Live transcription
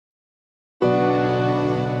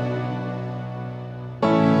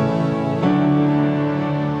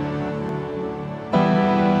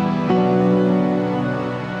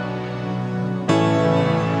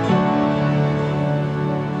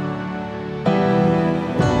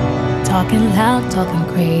talking loud, talking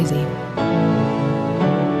crazy.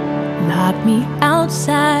 Lock me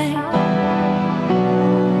outside,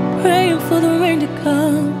 praying for the rain to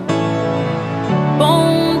come.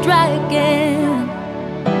 Bone dry again.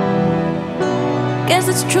 Guess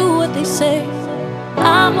it's true what they say,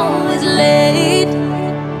 I'm always late.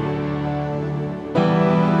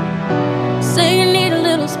 Say you need a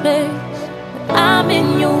little space, but I'm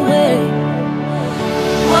in your way.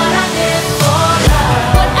 What I did for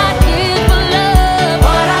love, what I did for love,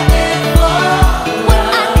 what I did for, what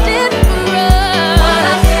I did for love, what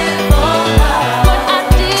I did for love, what I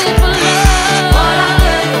did for love, what I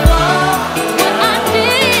did for, what I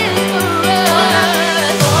did for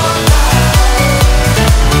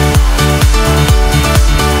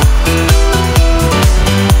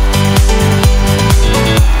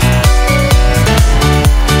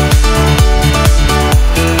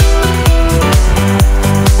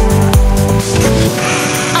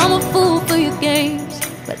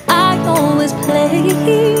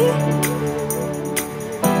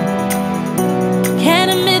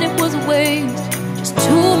Can't admit it was a waste, just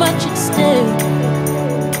too much at stake.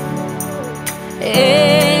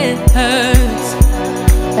 It hurts,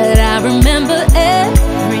 but I remember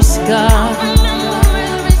every scar.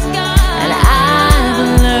 And I've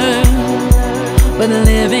learned with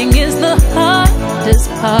living